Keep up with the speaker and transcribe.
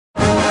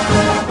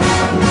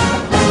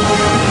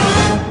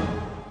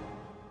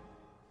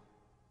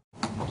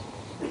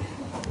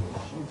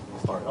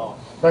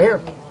Right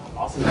here.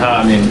 Awesome.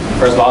 I mean,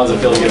 first of all, how does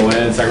it feel to get a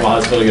win? Second of all, how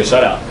does it feel to get a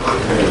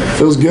shutout?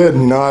 Feels good.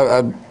 You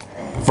know,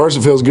 first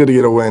it feels good to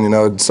get a win. You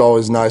know, it's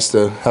always nice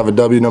to have a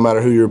W no matter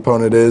who your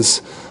opponent is.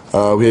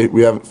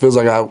 Feels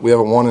like we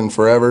haven't won in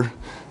forever,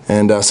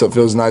 and so it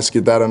feels nice to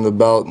get that under the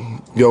belt.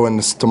 Go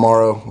into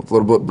tomorrow with a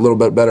little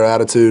bit better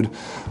attitude.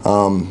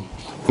 You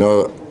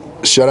know,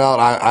 shutout.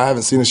 I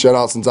haven't seen a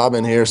shutout since I've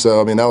been here, so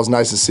I mean that was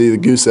nice to see the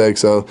goose egg.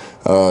 So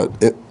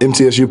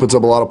MTSU puts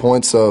up a lot of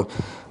points, so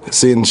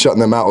shutting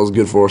them out was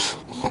good for us.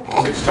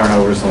 6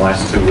 turnovers in the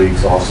last 2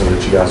 weeks also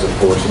that you guys have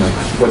forced.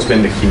 What's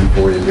been the key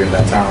for you during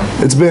that time?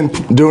 It's been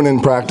doing it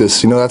in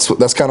practice. You know,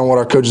 that's kind of what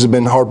our coaches have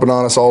been harping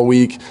on us all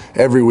week,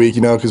 every week,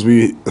 you know, because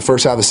the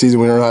first half of the season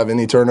we don't have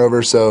any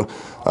turnovers, so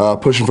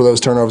pushing for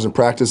those turnovers in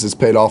practice has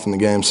paid off in the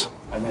games.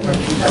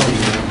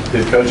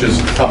 Did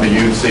coaches come to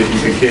you to see if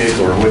you could kick,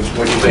 or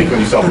what do you think when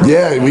you saw?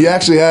 Yeah, we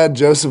actually had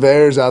Joseph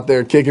Ayers out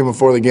there kicking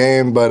before the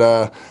game, but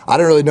I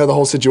didn't really know the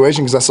whole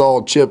situation because I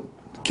saw Chip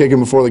kicking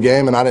before the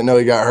game, and I didn't know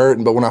he got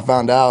hurt. But when I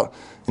found out,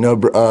 you know,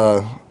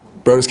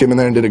 Brodus came in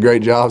there and did a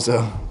great job,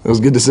 so it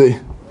was good to see.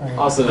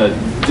 Also,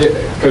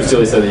 Coach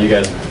Tilly said that you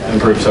guys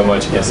improved so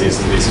much against these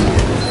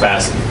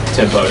fast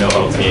tempo, no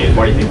huddle teams.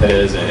 Why do you think that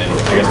is? And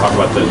I guess talk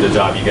about the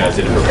job you guys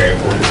did in preparing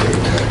for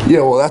it.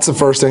 Yeah, well, that's the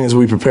first thing is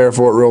we prepare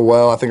for it real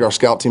well. I think our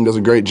scout team does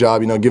a great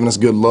job, you know, giving us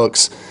good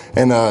looks.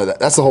 And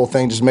that's the whole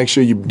thing. Just make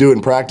sure you do it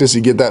in practice,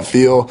 you get that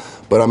feel.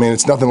 But, I mean,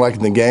 it's nothing like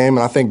in the game.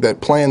 And I think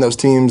that playing those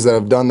teams that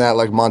have done that,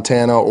 like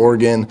Montana,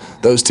 Oregon,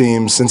 those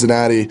teams,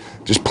 Cincinnati,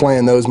 just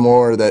playing those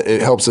more, that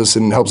it helps us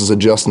and helps us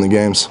adjust in the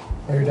games.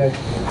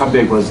 How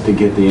big was it to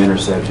get the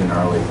interception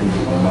early?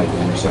 Make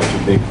the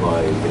interception, big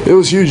play. It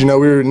was huge. You know,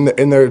 we were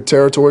in their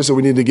territory, so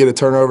we needed to get a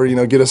turnover. You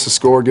know, get us a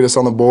score, get us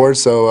on the board.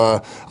 So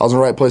I was in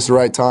the right place at the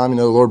right time. You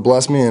know, the Lord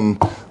blessed me,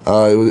 and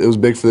it was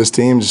big for this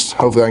team. Just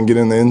hopefully I can get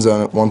in the end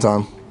zone at one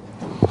time.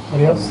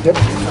 Anybody else? Yep.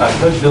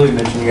 Coach Billy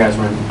mentioned you guys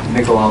were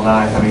nickel all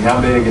night. I mean,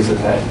 how big is it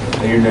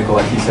that your nickel,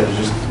 like he said,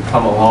 has just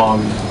come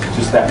along?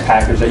 Just that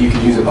package that you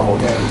can use it the whole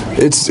game.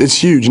 It's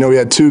huge. You know, we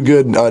had 2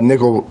 good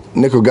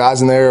nickel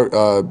guys in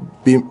there,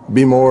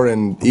 B Moore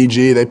and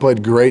EG. They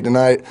played great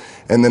tonight.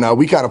 And then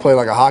we kind of played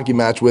like a hockey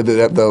match with it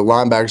at the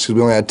linebackers because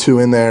we only had 2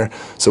 in there.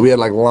 So we had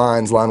like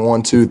line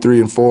 1, 2,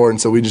 3, and 4.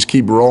 And so we just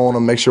keep rolling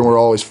them, make sure we're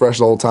always fresh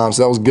the whole time.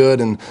 So that was good.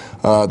 And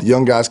the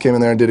young guys came in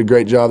there and did a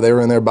great job. They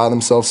were in there by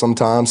themselves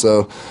sometimes.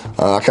 So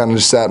I kind of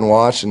just sat and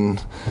watched, and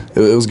it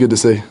was good to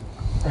see.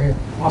 Right here.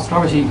 Austin,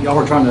 obviously, y'all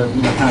were trying to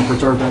kind of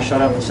preserve that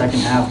shutout in the second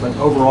half, but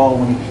overall,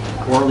 when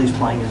Worley's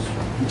playing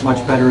as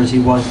much better as he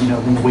was,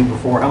 than the week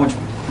before, how much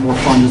more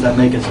fun does that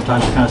make it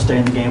sometimes to kind of stay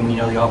in the game when you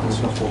know the offense is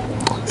going to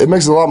score? It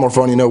makes it a lot more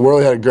fun. You know,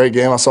 Worley had a great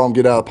game. I saw him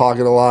get out of the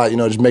pocket a lot, you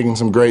know, just making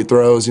some great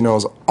throws. You know,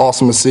 it was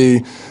awesome to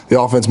see the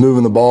offense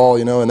moving the ball,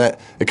 you know, and that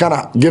it kind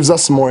of gives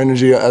us some more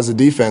energy as a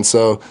defense.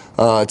 So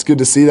it's good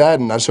to see that,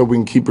 and I just hope we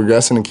can keep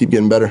progressing and keep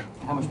getting better.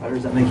 How much better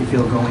does that make you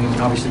feel going? I mean,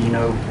 obviously,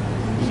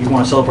 you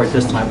want to celebrate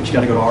this tonight, but you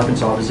got to go to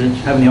Arkansas. Does it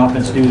having the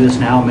offense do this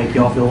now make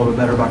you all feel a little bit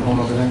better about going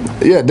over there?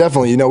 Yeah,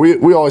 definitely. You know,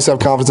 we always have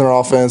confidence in our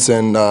offense,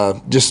 and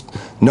just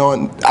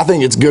knowing, I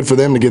think it's good for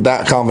them to get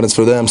that confidence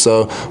for them.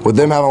 So with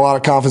them having a lot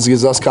of confidence, it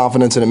gives us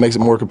confidence, and it makes it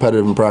more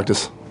competitive in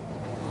practice.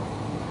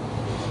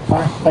 All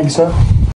right, thank you, sir.